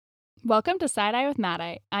Welcome to Side Eye with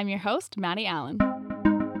Maddie. I'm your host, Maddie Allen.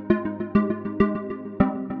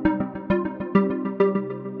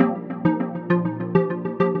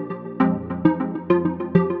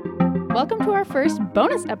 Welcome to our first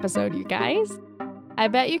bonus episode, you guys. I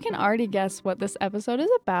bet you can already guess what this episode is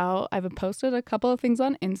about. I've posted a couple of things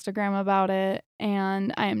on Instagram about it,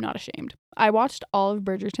 and I am not ashamed. I watched all of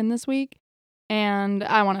Bridgerton this week, and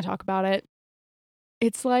I want to talk about it.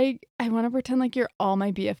 It's like I want to pretend like you're all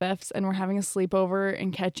my BFFs and we're having a sleepover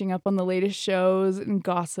and catching up on the latest shows and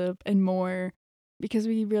gossip and more because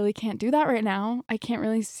we really can't do that right now. I can't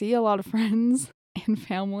really see a lot of friends and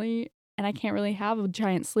family, and I can't really have a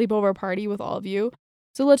giant sleepover party with all of you.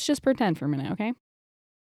 So let's just pretend for a minute, okay?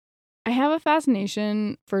 I have a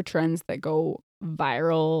fascination for trends that go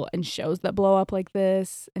viral and shows that blow up like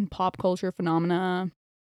this and pop culture phenomena.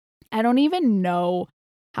 I don't even know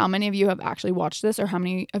how many of you have actually watched this or how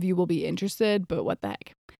many of you will be interested, but what the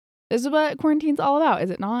heck. This is what quarantine's all about, is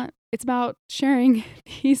it not? It's about sharing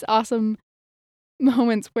these awesome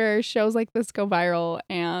moments where shows like this go viral,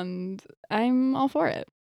 and I'm all for it.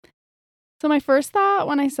 So my first thought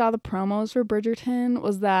when I saw the promos for Bridgerton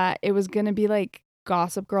was that it was going to be like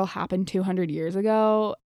Gossip Girl happened 200 years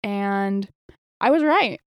ago, and I was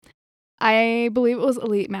right. I believe it was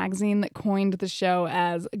Elite Magazine that coined the show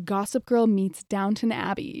as Gossip Girl meets Downton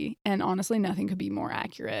Abbey, and honestly, nothing could be more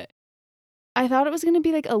accurate. I thought it was going to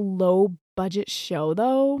be like a low budget show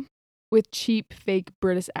though, with cheap fake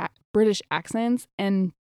British accents,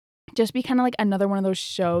 and just be kind of like another one of those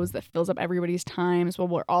shows that fills up everybody's times while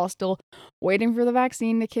we're all still waiting for the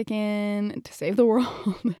vaccine to kick in to save the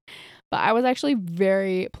world. But I was actually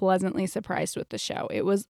very pleasantly surprised with the show. It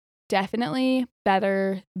was definitely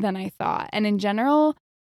better than I thought. And in general,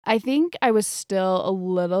 I think I was still a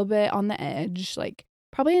little bit on the edge, like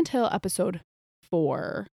probably until episode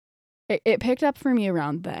 4. It picked up for me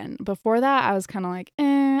around then. Before that, I was kind of like,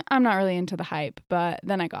 I'm not really into the hype, but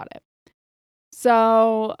then I got it.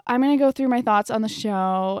 So I'm going to go through my thoughts on the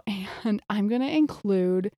show, and I'm going to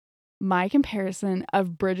include my comparison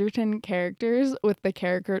of Bridgerton characters with the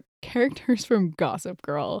characters from Gossip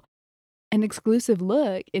Girl. An exclusive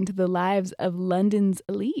look into the lives of London's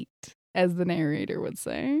elite, as the narrator would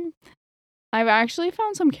say. I've actually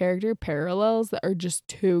found some character parallels that are just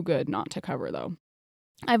too good not to cover, though.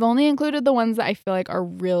 I've only included the ones that I feel like are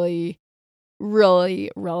really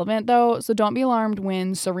relevant, though, so don't be alarmed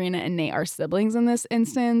when Serena and Nate are siblings in this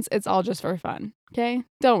instance. It's all just for fun, okay?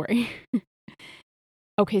 Don't worry.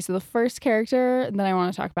 Okay, so the first character that I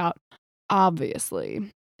want to talk about,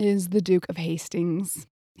 obviously, is the Duke of Hastings.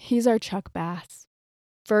 He's our Chuck Bass.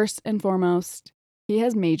 First and foremost, he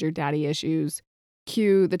has major daddy issues.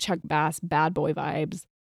 Cue the Chuck Bass bad boy vibes.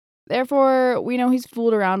 Therefore, we know he's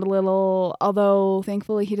fooled around a little, although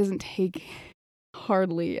thankfully he doesn't take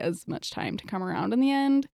hardly as much time to come around in the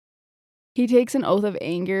end. He takes an oath of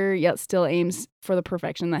anger, yet still aims for the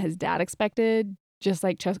perfection that his dad expected, just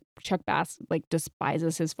like Chuck Bass like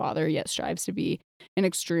despises his father, yet strives to be an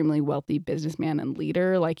extremely wealthy businessman and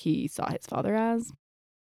leader like he saw his father as.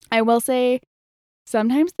 I will say,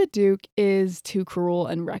 sometimes the Duke is too cruel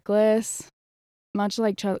and reckless. Much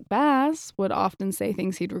like Chuck Bass would often say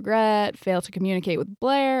things he'd regret, fail to communicate with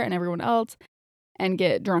Blair and everyone else, and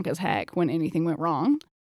get drunk as heck when anything went wrong.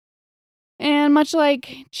 And much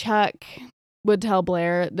like Chuck would tell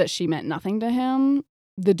Blair that she meant nothing to him,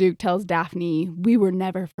 the Duke tells Daphne, "We were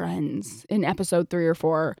never friends," in episode 3 or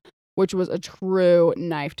 4, which was a true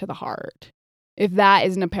knife to the heart. If that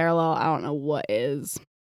isn't a parallel, I don't know what is.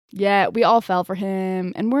 Yeah, we all fell for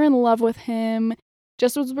him, and we're in love with him,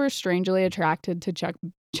 just as we're strangely attracted to Chuck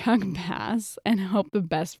Bass and hope the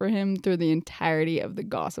best for him through the entirety of the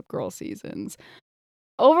Gossip Girl seasons.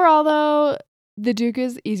 Overall, though, the Duke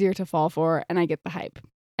is easier to fall for, and I get the hype.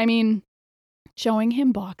 I mean, showing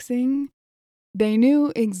him boxing, they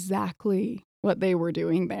knew exactly what they were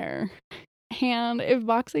doing there. And if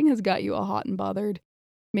boxing has got you all hot and bothered,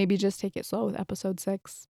 maybe just take it slow with episode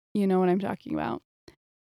 6. You know what I'm talking about.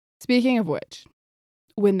 Speaking of which,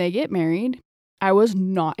 when they get married, I was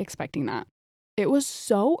not expecting that. It was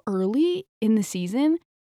so early in the season,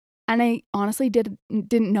 and I honestly didn't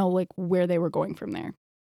know like where they were going from there.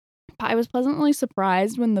 I was pleasantly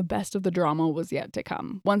surprised when the best of the drama was yet to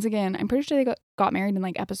come. Once again, I'm pretty sure they got married in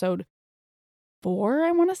like episode 4,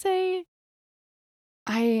 I want to say.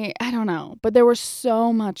 I don't know, but there was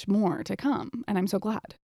so much more to come, and I'm so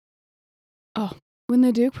glad. Oh, when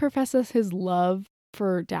the Duke professes his love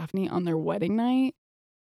for Daphne on their wedding night,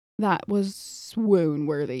 that was swoon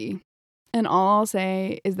worthy. And all I'll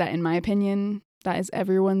say is that, in my opinion, that is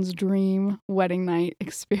everyone's dream wedding night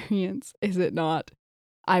experience, is it not?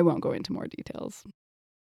 I won't go into more details.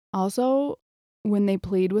 Also, when they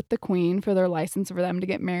plead with the queen for their license for them to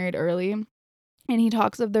get married early, and he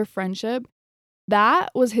talks of their friendship, that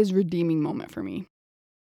was his redeeming moment for me.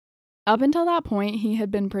 Up until that point, he had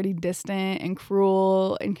been pretty distant and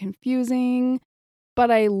cruel and confusing, but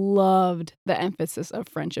I loved the emphasis of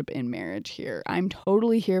friendship in marriage here. I'm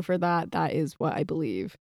totally here for that. That is what I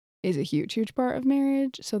believe is a huge, huge part of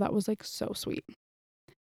marriage. So that was like so sweet.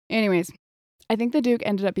 Anyways, I think the Duke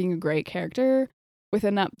ended up being a great character with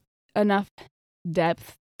enough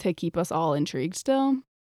depth to keep us all intrigued still.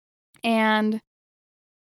 And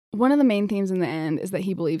one of the main themes in the end is that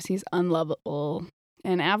he believes he's unlovable.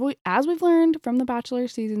 And as we've learned from the Bachelor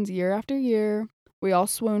seasons year after year, we all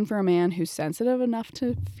swoon for a man who's sensitive enough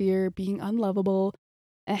to fear being unlovable.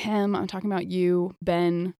 Ahem, I'm talking about you,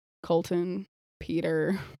 Ben, Colton,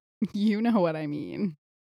 Peter. You know what I mean.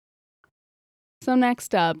 So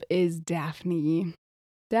next up is Daphne.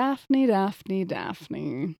 Daphne.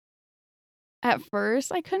 At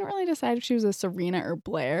first, I couldn't really decide if she was a Serena or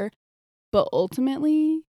Blair, but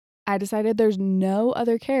ultimately, I decided there's no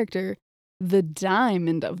other character the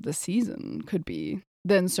diamond of the season could be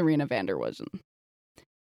than Serena van der Woodsen.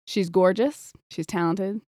 She's gorgeous, she's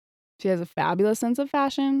talented, she has a fabulous sense of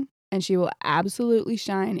fashion, and she will absolutely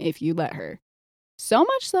shine if you let her. So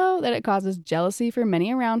much so that it causes jealousy for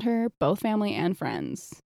many around her, both family and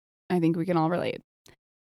friends. I think we can all relate.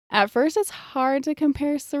 At first, it's hard to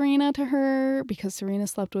compare Serena to her because Serena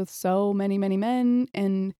slept with so many, many men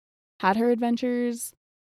and had her adventures.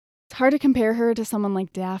 It's hard to compare her to someone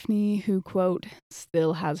like Daphne who, quote,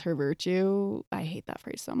 still has her virtue. I hate that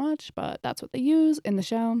phrase so much, but that's what they use in the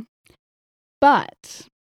show. But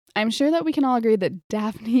I'm sure that we can all agree that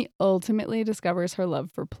Daphne ultimately discovers her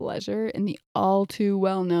love for pleasure in the all too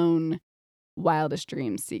well-known Wildest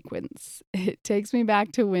Dreams sequence. It takes me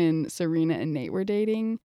back to when Serena and Nate were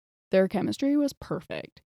dating. Their chemistry was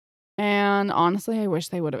perfect. And honestly, I wish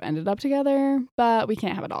they would have ended up together, but we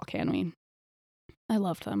can't have it all, can we? I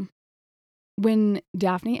loved them. When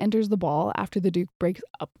Daphne enters the ball after the Duke breaks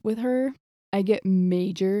up with her, I get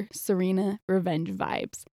major Serena revenge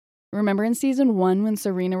vibes. Remember in season 1 when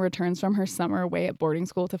Serena returns from her summer away at boarding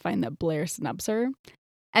school to find that Blair snubs her?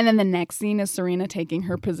 And then the next scene is Serena taking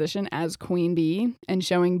her position as Queen Bee and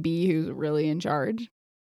showing Bee who's really in charge.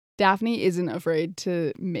 Daphne isn't afraid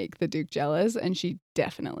to make the Duke jealous, and she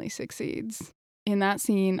definitely succeeds. In that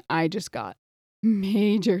scene, I just got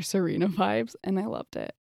major Serena vibes, and I loved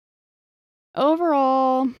it.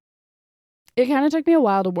 Overall, it kind of took me a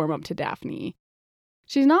while to warm up to Daphne.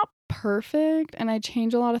 She's not perfect, and I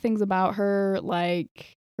change a lot of things about her,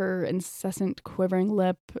 like her incessant quivering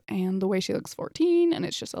lip and the way she looks 14, and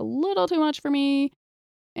it's just a little too much for me,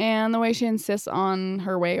 and the way she insists on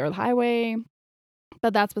her way or the highway.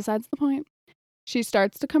 But that's besides the point. She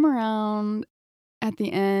starts to come around at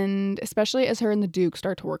the end, especially as her and the Duke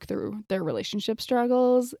start to work through their relationship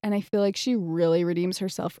struggles, and I feel like she really redeems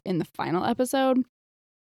herself in the final episode,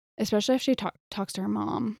 especially if she talks to her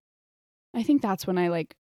mom. I think that's when I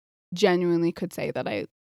genuinely could say that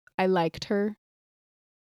I liked her.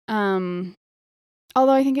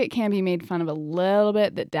 Although I think it can be made fun of a little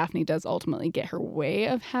bit that Daphne does ultimately get her way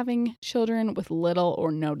of having children with little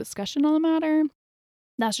or no discussion on the matter.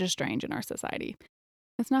 That's just strange in our society.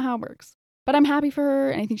 That's not how it works. But I'm happy for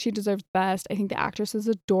her, and I think she deserves the best. I think the actress is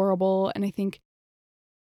adorable, and I think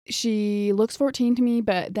she looks 14 to me,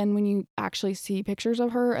 but then when you actually see pictures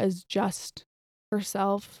of her as just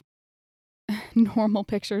herself, normal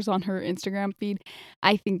pictures on her Instagram feed,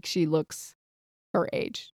 I think she looks her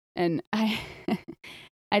age. And I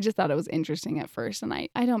just thought it was interesting at first, and I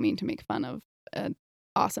don't mean to make fun of an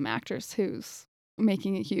awesome actress who's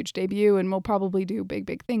making a huge debut and will probably do big,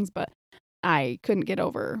 big things, but I couldn't get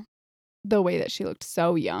over the way that she looked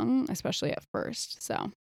so young, especially at first.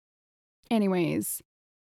 So anyways,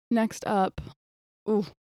 next up,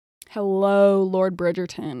 hello, Lord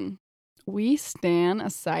Bridgerton. We stan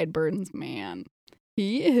a Sideburns man.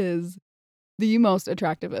 He is the most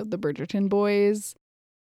attractive of the Bridgerton boys.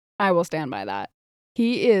 I will stand by that.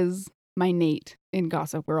 He is my Nate in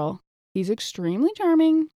Gossip Girl. He's extremely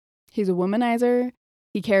charming. He's a womanizer.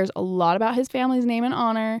 He cares a lot about his family's name and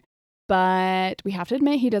honor, but we have to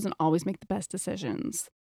admit he doesn't always make the best decisions.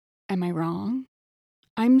 Am I wrong?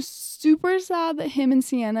 I'm super sad that him and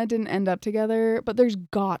Sienna didn't end up together, but there's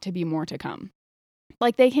got to be more to come.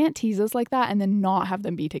 They can't tease us like that and then not have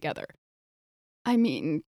them be together. I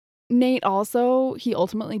mean, Nate also, he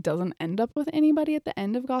ultimately doesn't end up with anybody at the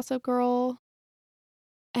end of Gossip Girl.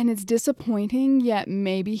 And it's disappointing, yet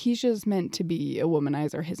maybe he's just meant to be a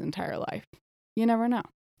womanizer his entire life. You never know.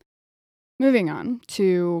 Moving on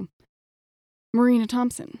to Marina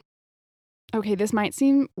Thompson. Okay, this might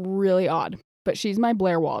seem really odd, but she's my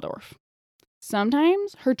Blair Waldorf.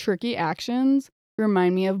 Sometimes her tricky actions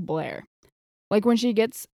remind me of Blair. Like when she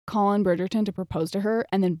gets Colin Bridgerton to propose to her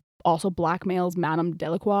and then also blackmails Madame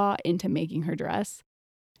Delacroix into making her dress.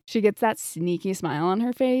 She gets that sneaky smile on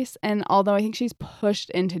her face, and although I think she's pushed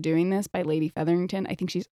into doing this by Lady Featherington, I think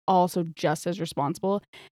she's also just as responsible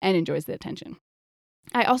and enjoys the attention.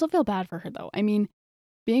 I also feel bad for her though. I mean,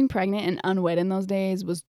 being pregnant and unwed in those days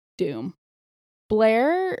was doom.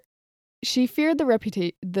 Blair, she feared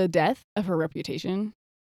the death of her reputation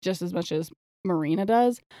just as much as Marina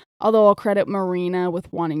does. Although I'll credit Marina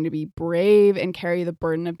with wanting to be brave and carry the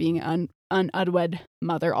burden of being an unwed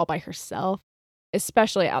mother all by herself,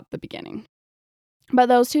 especially at the beginning. But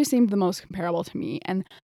those two seemed the most comparable to me, and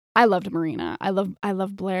I loved Marina. I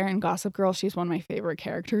love Blair in Gossip Girl. She's one of my favorite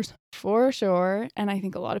characters for sure, and I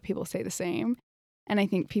think a lot of people say the same. And I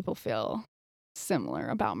think people feel similar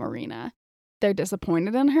about Marina. They're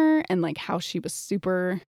disappointed in her and like how she was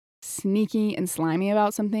super sneaky and slimy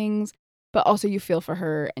about some things, but also you feel for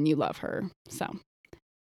her and you love her. So,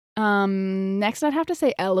 next I'd have to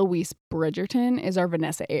say Eloise Bridgerton is our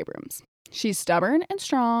Vanessa Abrams. She's stubborn and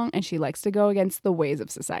strong and she likes to go against the ways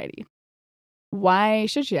of society. Why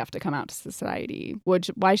should she have to come out to society?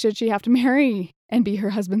 Why should she have to marry and be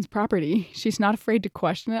her husband's property? She's not afraid to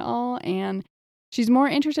question it all, and she's more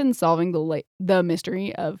interested in solving the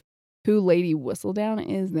mystery of who Lady Whistledown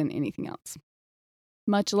is than anything else.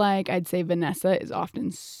 Much like I'd say Vanessa is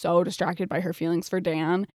often so distracted by her feelings for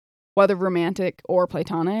Dan, whether romantic or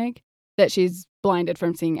platonic, that she's blinded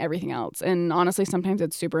from seeing everything else. And honestly, sometimes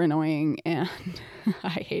it's super annoying and I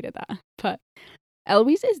hated that. But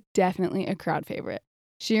Eloise is definitely a crowd favorite.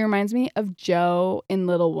 She reminds me of Jo in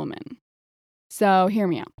Little Woman. So hear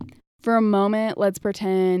me out. For a moment, let's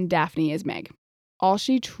pretend Daphne is Meg. All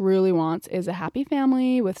she truly wants is a happy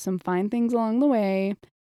family with some fine things along the way.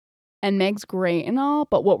 And Meg's great and all,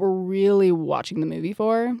 but what we're really watching the movie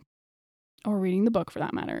for, or reading the book for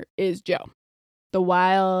that matter, is Jo. The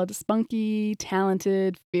wild, spunky,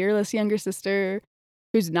 talented, fearless younger sister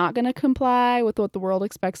who's not going to comply with what the world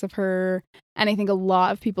expects of her. And I think a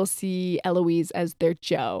lot of people see Eloise as their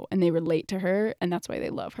Jo and they relate to her, and that's why they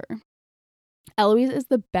love her. Eloise is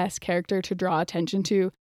the best character to draw attention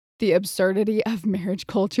to the absurdity of marriage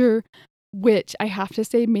culture, which I have to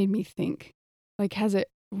say made me think, like, has it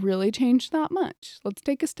really changed that much? Let's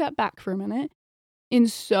take a step back for a minute. In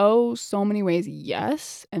so many ways,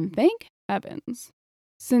 yes, and thank heavens.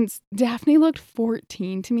 Since Daphne looked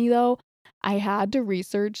 14 to me, though, I had to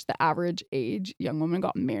research the average age young woman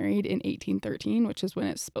got married in 1813, which is when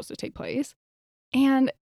it's supposed to take place.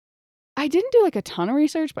 And I didn't do like a ton of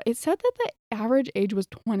research, but it said that the average age was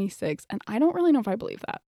 26, and I don't really know if I believe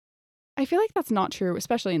that. I feel like that's not true,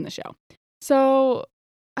 especially in the show. So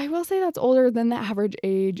I will say that's older than the average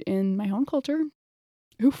age in my own culture.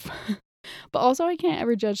 Oof. But also, I can't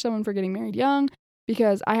ever judge someone for getting married young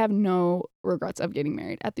because I have no regrets of getting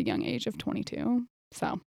married at the young age of 22.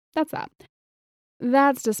 So that's that.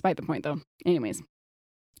 That's despite the point, though. Anyways,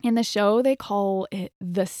 in the show, they call it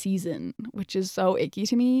the season, which is so icky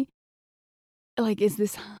to me. Like, is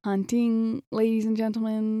this hunting, ladies and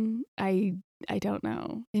gentlemen? I don't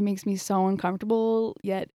know. It makes me so uncomfortable,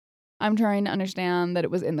 yet I'm trying to understand that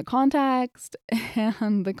it was in the context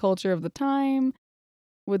and the culture of the time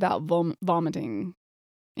without vomiting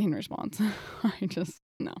in response. I just,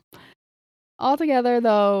 no. Altogether,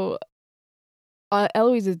 though,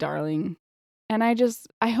 Eloise is darling. And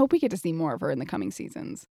I hope we get to see more of her in the coming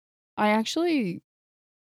seasons. I assume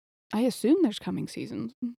there's coming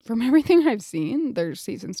seasons. From everything I've seen, there's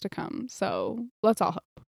seasons to come. So let's all hope.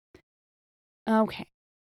 Okay.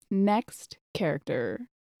 Next character.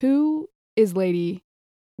 Who is Lady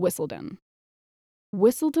Whistledown?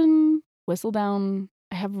 Whistledown.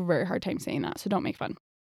 I have a very hard time saying that, so don't make fun.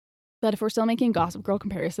 But if we're still making Gossip Girl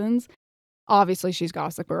comparisons, obviously she's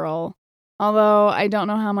Gossip Girl. Although I don't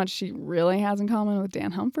know how much she really has in common with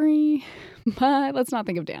Dan Humphrey. But let's not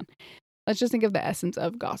think of Dan. Let's just think of the essence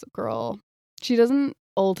of Gossip Girl. She doesn't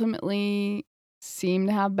ultimately seem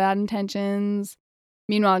to have bad intentions.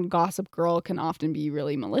 Meanwhile, Gossip Girl can often be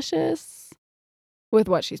really malicious with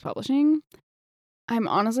what she's publishing. I'm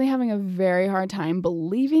honestly having a very hard time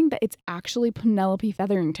believing that it's actually Penelope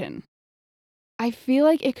Featherington. I feel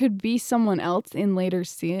like it could be someone else in later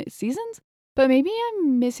seasons, but maybe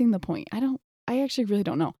I'm missing the point. I actually really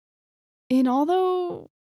don't know. And although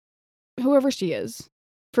whoever she is,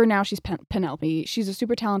 for now she's Penelope, she's a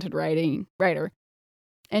super talented writer,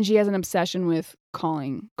 and she has an obsession with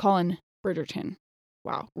Colin Bridgerton.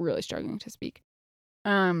 Wow, really struggling to speak.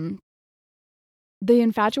 the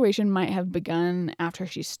infatuation might have begun after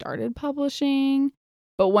she started publishing,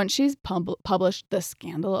 but once she's published the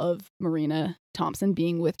scandal of Marina Thompson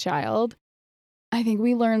being with child, I think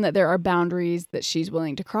we learn that there are boundaries that she's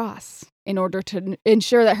willing to cross in order to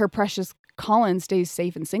ensure that her precious Colin stays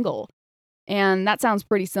safe and single. And that sounds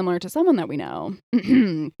pretty similar to someone that we know,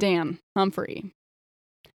 Dan Humphrey.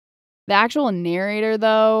 The actual narrator,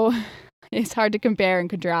 though, is hard to compare and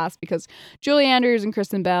contrast because Julie Andrews and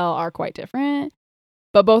Kristen Bell are quite different,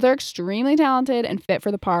 but both are extremely talented and fit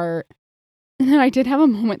for the part. And then I did have a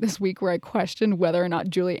moment this week where I questioned whether or not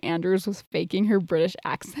Julie Andrews was faking her British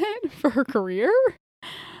accent for her career.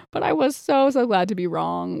 But I was so glad to be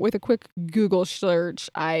wrong. With a quick Google search,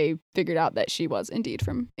 I figured out that she was indeed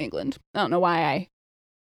from England. I don't know why I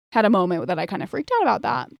had a moment that I kind of freaked out about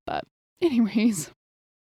that. But anyways,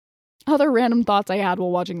 other random thoughts I had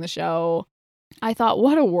while watching the show. I thought,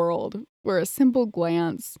 what a world where a simple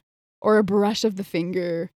glance or a brush of the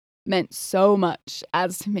finger meant so much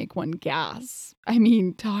as to make one gasp. I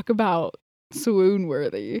mean, talk about swoon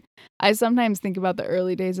worthy. I sometimes think about the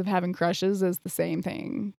early days of having crushes as the same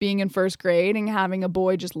thing. Being in first grade and having a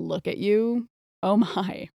boy just look at you. Oh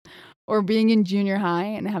my. Or being in junior high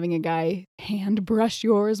and having a guy hand brush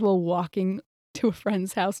yours while walking to a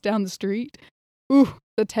friend's house down the street. Ooh,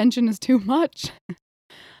 the tension is too much.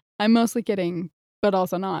 I'm mostly kidding, but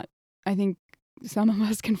also not. I think some of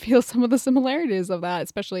us can feel some of the similarities of that,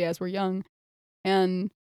 especially as we're young. And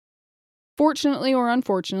fortunately or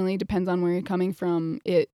unfortunately, depends on where you're coming from,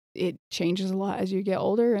 it changes a lot as you get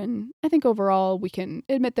older. And I think overall we can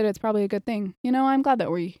admit that it's probably a good thing. You know, I'm glad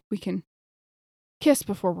that we can kiss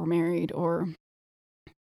before we're married, or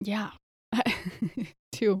yeah,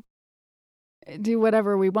 to do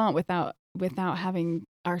whatever we want without having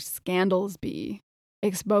our scandals be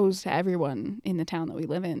exposed to everyone in the town that we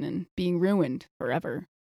live in and being ruined forever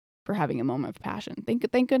for having a moment of passion.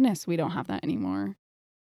 Thank goodness we don't have that anymore.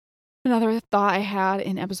 Another thought I had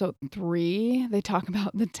in episode 3, they talk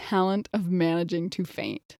about the talent of managing to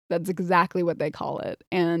faint. That's exactly what they call it.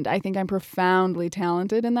 And I think I'm profoundly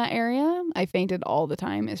talented in that area. I fainted all the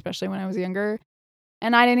time, especially when I was younger.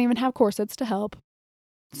 And I didn't even have corsets to help.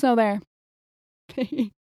 So there.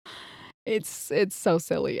 It's so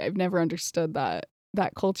silly. I've never understood that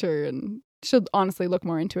culture and should honestly look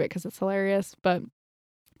more into it because it's hilarious. But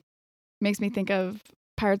makes me think of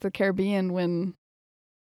Pirates of the Caribbean when,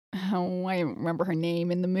 oh, I don't remember her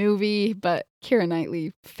name in the movie, but Keira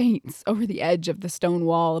Knightley faints over the edge of the stone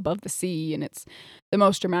wall above the sea, and it's the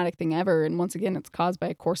most dramatic thing ever. And once again, it's caused by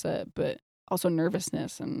a corset, but also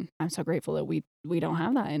nervousness. And I'm so grateful that we don't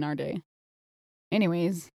have that in our day.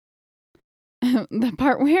 Anyways, the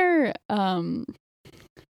part where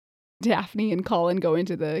Daphne and Colin go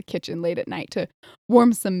into the kitchen late at night to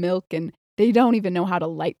warm some milk, and they don't even know how to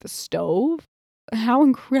light the stove. How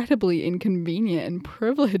incredibly inconvenient and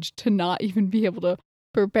privileged to not even be able to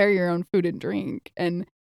prepare your own food and drink. And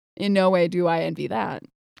in no way do I envy that.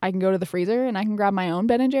 I can go to the freezer and I can grab my own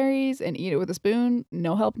Ben & Jerry's and eat it with a spoon.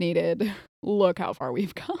 No help needed. Look how far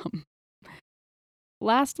we've come.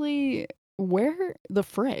 Lastly, where the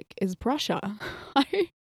frick is Prussia?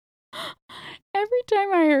 Every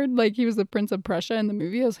time I heard like he was the Prince of Prussia in the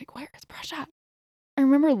movie, I was like, where is Prussia? I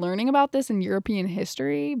remember learning about this in European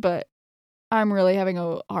history, but I'm really having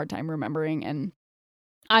a hard time remembering, and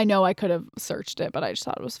I know I could have searched it, but I just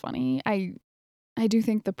thought it was funny. I do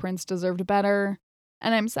think the prince deserved better,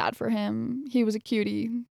 and I'm sad for him. He was a cutie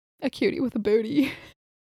with a booty.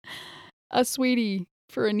 A sweetie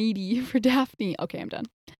for a needy for Daphne. Okay, I'm done.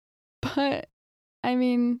 But, I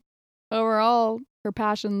mean, overall, her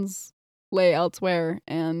passions lay elsewhere,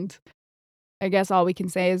 and I guess all we can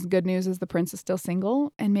say is good news is the prince is still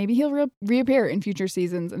single, and maybe he'll reappear in future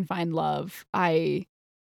seasons and find love. I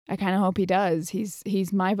kind of hope he does.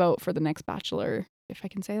 He's my vote for the next Bachelor, if I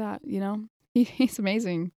can say that, you know? He's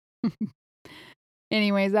amazing.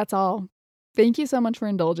 Anyways, that's all. Thank you so much for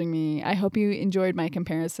indulging me. I hope you enjoyed my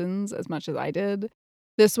comparisons as much as I did.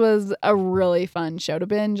 This was a really fun show to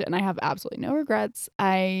binge, and I have absolutely no regrets.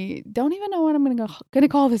 I don't even know what I'm gonna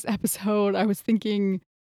call this episode. I was thinking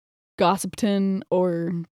Gossipton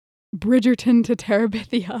or Bridgerton to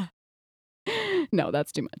Terabithia. No,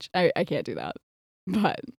 that's too much. I can't do that.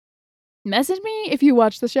 But message me if you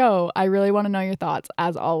watch the show. I really want to know your thoughts,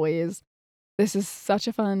 as always. This is such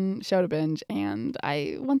a fun show to binge, and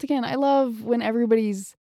I love when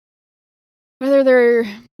everybody's, whether they're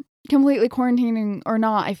completely quarantining or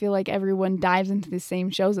not, I feel like everyone dives into the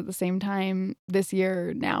same shows at the same time this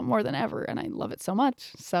year now more than ever, and I love it so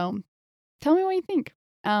much. So tell me what you think.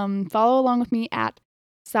 Follow along with me at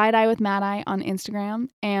Side Eye with Mad Eye on Instagram,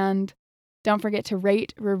 and Don't forget to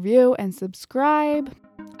rate, review, and subscribe.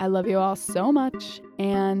 I love you all so much,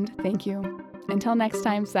 and thank you. Until next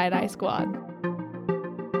time, Side Eye Squad.